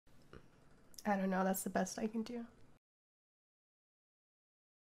I don't know, that's the best I can do.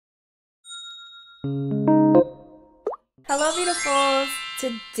 Hello beautifuls!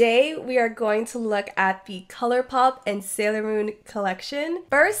 Today we are going to look at the Colourpop and Sailormoon collection.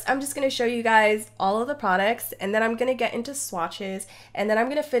 First, I'm just going to show you guys all of the products, and then I'm going to get into swatches, and then I'm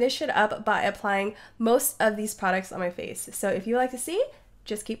going to finish it up by applying most of these products on my face. So if you like to see,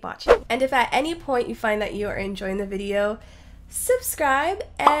 just keep watching. And if at any point you find that you are enjoying the video, subscribe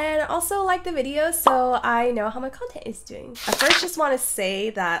and also like the video so I know how my content is doing. I first just want to say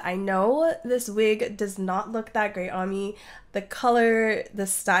that I know this wig does not look that great on me. The color, the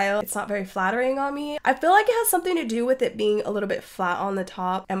style, it's not very flattering on me. I feel like it has something to do with it being a little bit flat on the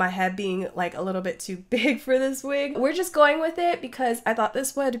top and my head being like a little bit too big for this wig. We're just going with it because I thought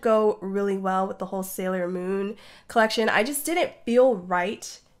this would go really well with the whole Sailormoon collection. I just didn't feel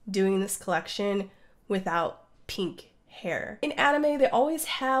right doing this collection without pink hair. In anime, they always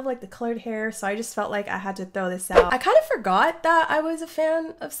have like the colored hair, so I just felt like I had to throw this out. I kind of forgot that I was a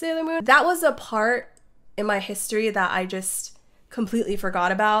fan of Sailormoon. That was a part in my history that I just completely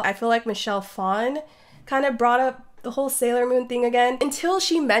forgot about. I feel like Michelle Phan kind of brought up the whole Sailormoon thing again. Until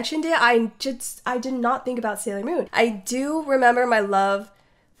she mentioned it, I did not think about Sailormoon. I do remember my love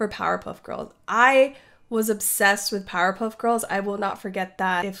for Powerpuff Girls. I was obsessed with Powerpuff Girls. I will not forget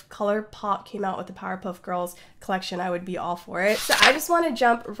that. If Colourpop came out with the Powerpuff Girls collection, I would be all for it. So I just want to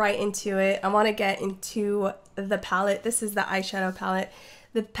jump right into it. I want to get into the palette. This is the eyeshadow palette.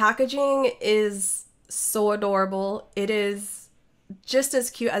 The packaging is so adorable. It is just as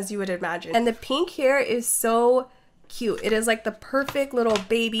cute as you would imagine. And the pink here is so cute. It is like the perfect little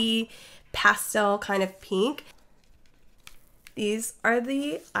baby pastel kind of pink. These are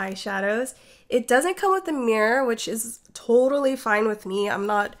the eyeshadows. It doesn't come with a mirror, which is totally fine with me. I'm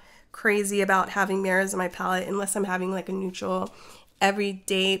not crazy about having mirrors in my palette unless I'm having like a neutral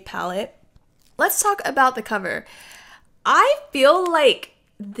everyday palette. Let's talk about the cover. I feel like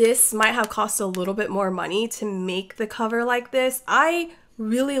this might have cost a little bit more money to make the cover like this. I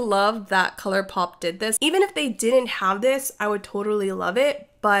really love that Colourpop did this. Even if they didn't have this, I would totally love it,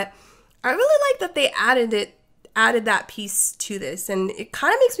 but I really like that they added that piece to this, and it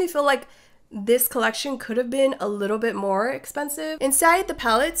kind of makes me feel like this collection could have been a little bit more expensive. Inside the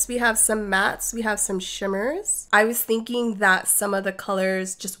palettes, we have some mattes, we have some shimmers. I was thinking that some of the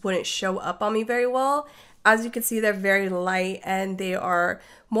colors just wouldn't show up on me very well. As you can see, they're very light and they are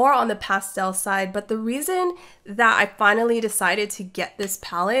more on the pastel side, but the reason that I finally decided to get this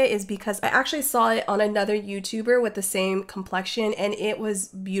palette is because I actually saw it on another YouTuber with the same complexion and it was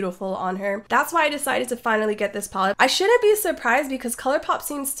beautiful on her. That's why I decided to finally get this palette. I shouldn't be surprised because Colourpop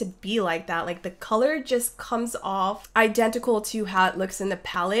seems to be like that. Like the color just comes off identical to how it looks in the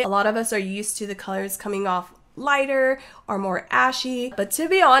palette. A lot of us are used to the colors coming off lighter or more ashy, but to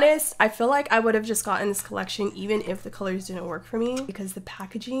be honest, I feel like I would have just gotten this collection even if the colors didn't work for me because the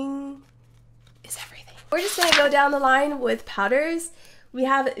packaging is everything. We're just gonna go down the line with powders. We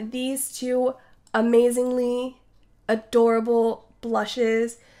have these two amazingly adorable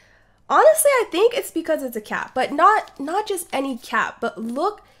blushes. Honestly, I think it's because it's a cap, but not just any cap, but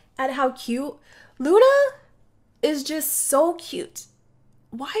look at how cute. Luna is just so cute.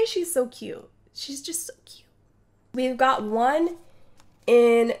 Why is she so cute? She's just so cute. We've got one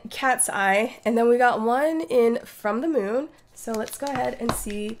in Cat's Eye, and then we got one in From the Moon. So let's go ahead and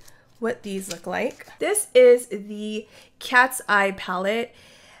see what these look like. This is the Cat's Eye palette.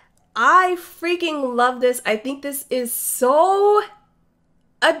 I freaking love this. I think this is so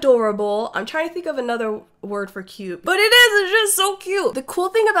adorable. I'm trying to think of another word for cute, but it is. It's just so cute. The cool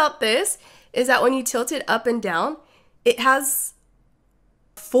thing about this is that when you tilt it up and down, it has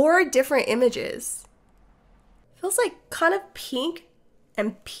 4 different images. Feels like kind of pink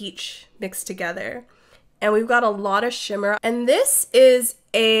and peach mixed together. And we've got a lot of shimmer. And this is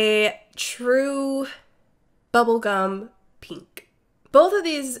a true bubblegum pink. Both of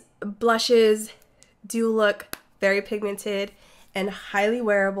these blushes do look very pigmented and highly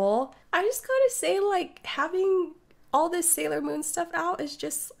wearable. I just gotta say, like, having all this Sailormoon stuff out is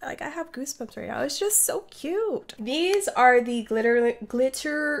just like, I have goosebumps right now. It's just so cute. These are the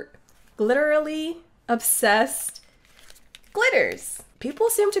glitterily obsessed glitters. People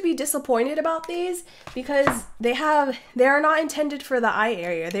seem to be disappointed about these because they are not intended for the eye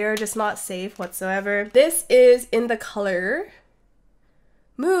area. They are just not safe whatsoever. This is in the color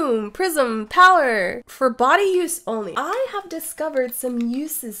Moon Prism Power for body use only. I have discovered some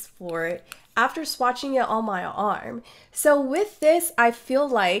uses for it after swatching it on my arm. So with this, I feel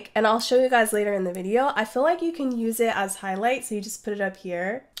like, and I'll show you guys later in the video, I feel like you can use it as highlight. So you just put it up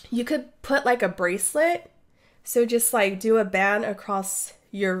here. You could put like a bracelet. So just like do a band across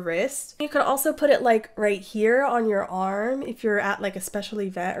your wrist. You could also put it like right here on your arm if you're at like a special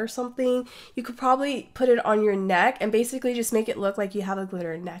event or something. You could probably put it on your neck and basically just make it look like you have a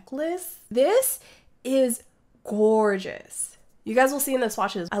glitter necklace. This is gorgeous. You guys will see in the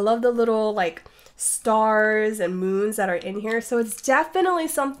swatches. I love the little like stars and moons that are in here, so it's definitely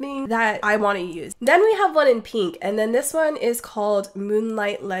something that I want to use. Then we have one in pink, and then this one is called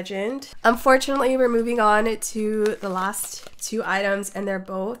Moonlight Legend. Unfortunately, we're moving on to the last two items, and they're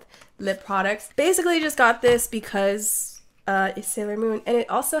both lip products. Basically just got this because it's Sailor Moon, and it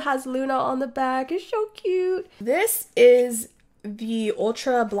also has Luna on the back. It's so cute. This is the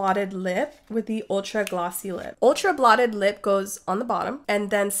ultra blotted lip with the ultra glossy lip. Ultra blotted lip goes on the bottom,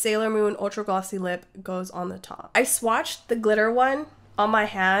 and then Sailor Moon ultra glossy lip goes on the top. I swatched the glitter one on my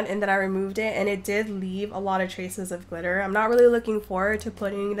hand and then I removed it, and it did leave a lot of traces of glitter. I'm not really looking forward to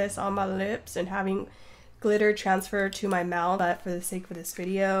putting this on my lips and having glitter transfer to my mouth, but for the sake of this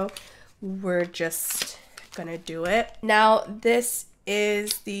video, we're just gonna do it. Now, this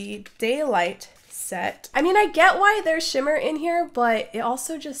is the Daylight set. I mean, I get why there's shimmer in here, but it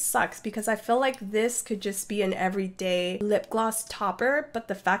also just sucks because I feel like this could just be an everyday lip gloss topper, but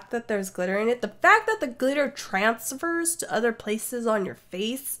the fact that there's glitter in it, the fact that the glitter transfers to other places on your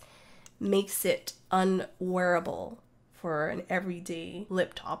face makes it unwearable for an everyday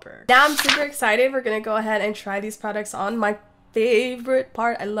lip topper. Now I'm super excited. We're gonna go ahead and try these products on. My favorite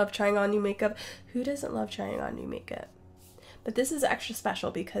part, I love trying on new makeup. Who doesn't love trying on new makeup? But this is extra special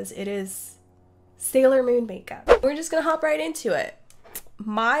because it is Sailor Moon makeup. We're just gonna hop right into it.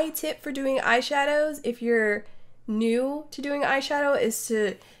 My tip for doing eyeshadows, if you're new to doing eyeshadow, is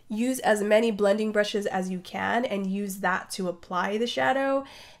to use as many blending brushes as you can and use that to apply the shadow,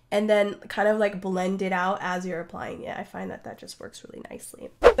 and then kind of like blend it out as you're applying it. I find that that just works really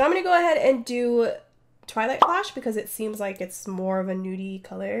nicely. So I'm gonna go ahead and do Twilight Flash because it seems like it's more of a nudie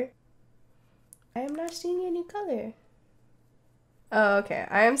color. I am not seeing any color. Oh, okay.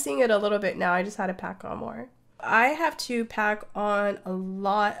 I am seeing it a little bit now. I just had to pack on more. I have to pack on a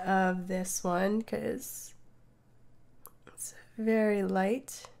lot of this one because it's very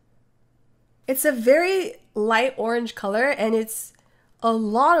light. It's a very light orange color and it's a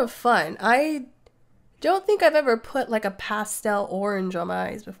lot of fun. I don't think I've ever put like a pastel orange on my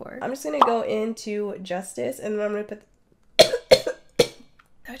eyes before. I'm just gonna go into Justice and then I'm gonna put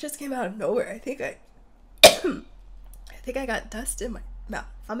that just came out of nowhere. I think I got dust in my mouth.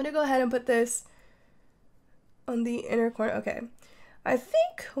 I'm gonna go ahead and put this on the inner corner. Okay, I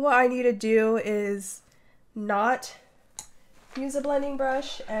think what I need to do is not use a blending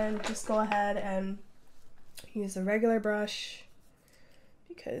brush and just go ahead and use a regular brush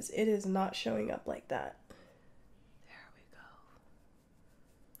because it is not showing up like that. There we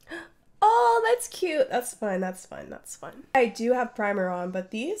go. Oh, that's cute. That's fine. That's fine. That's fine. I do have primer on,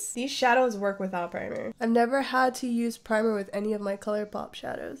 but these shadows work without primer. I've never had to use primer with any of my Colourpop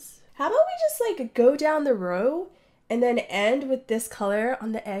shadows. How about we just like go down the row and then end with this color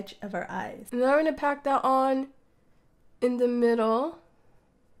on the edge of our eyes. And then I'm gonna pack that on in the middle.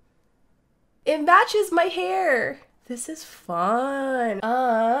 It matches my hair. This is fun. Then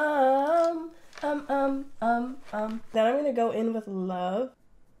I'm gonna go in with Love.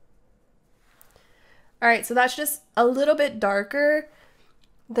 Alright, so that's just a little bit darker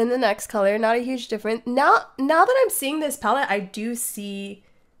than the next color. Not a huge difference. Now that I'm seeing this palette, I do see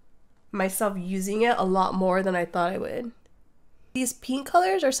myself using it a lot more than I thought I would. These pink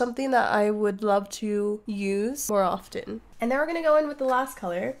colors are something that I would love to use more often. And then we're gonna go in with the last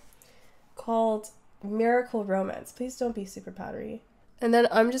color called Miracle Romance. Please don't be super powdery. And then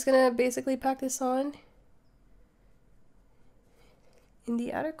I'm just gonna basically pack this on in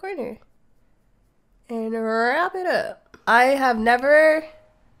the outer corner and wrap it up. I have never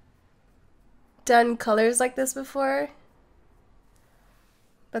done colors like this before,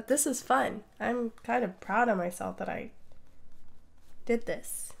 but this is fun. I'm kind of proud of myself that I did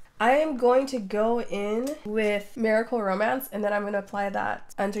this. I am going to go in with Miracle Romance and then I'm going to apply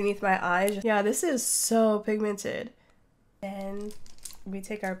that underneath my eyes. Yeah, this is so pigmented. And we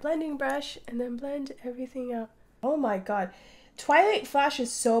take our blending brush and then blend everything out. Oh my god. Twilight Flash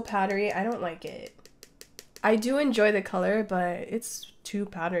is so powdery. I don't like it. I do enjoy the color, but it's too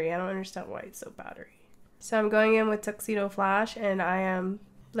powdery. I don't understand why it's so powdery. So I'm going in with Tuxedo Flash and I am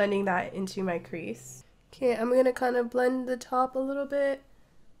blending that into my crease. Okay, I'm going to kind of blend the top a little bit.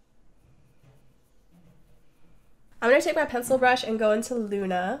 I'm going to take my pencil brush and go into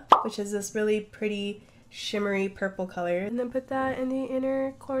Luna, which is this really pretty shimmery purple color, and then put that in the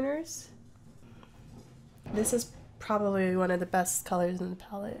inner corners. This is probably one of the best colors in the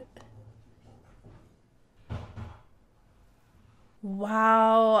palette.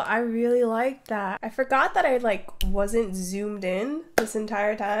 Wow, I really like that. I forgot that I like wasn't zoomed in this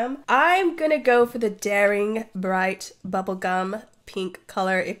entire time. I'm gonna go for the Daring Bright Bubblegum pink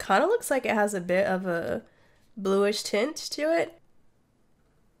color. It kind of looks like it has a bit of a bluish tint to it.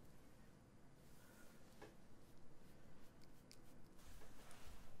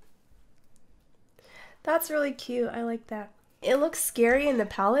 That's really cute. I like that. It looks scary in the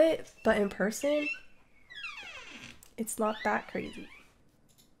palette, but in person, it's not that crazy.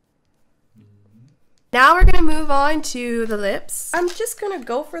 Now we're gonna move on to the lips. I'm just gonna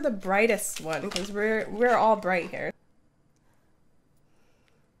go for the brightest one because we're all bright here.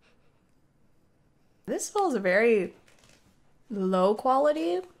 This feels very low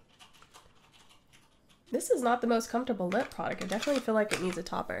quality. This is not the most comfortable lip product. I definitely feel like it needs a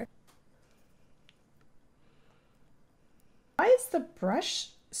topper. Why is the brush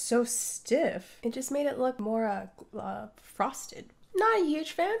so stiff? It just made it look more frosted. Not a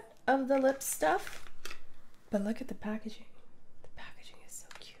huge fan of the lip stuff, but look at the packaging. The packaging is so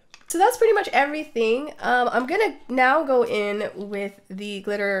cute. So that's pretty much everything. I'm gonna now go in with the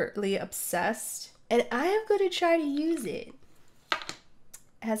Glitterly Obsessed, and I am gonna try to use it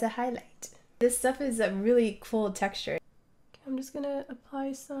as a highlight. This stuff is a really cool texture. Okay, I'm just gonna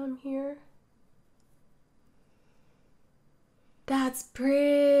apply some here. That's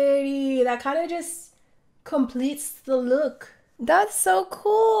pretty. That kind of just completes the look. That's so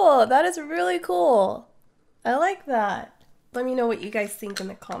cool. That is really cool. I like that. Let me know what you guys think in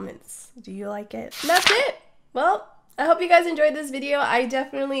the comments. Do you like it? And that's it. Well, I hope you guys enjoyed this video. I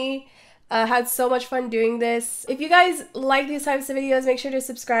definitely had so much fun doing this. If you guys like these types of videos, make sure to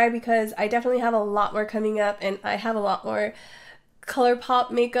subscribe because I definitely have a lot more coming up and I have a lot more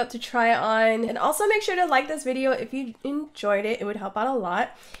Colourpop makeup to try on. And also make sure to like this video if you enjoyed it. It would help out a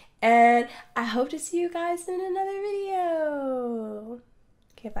lot. And I hope to see you guys in another video.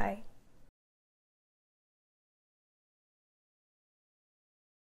 Okay, bye.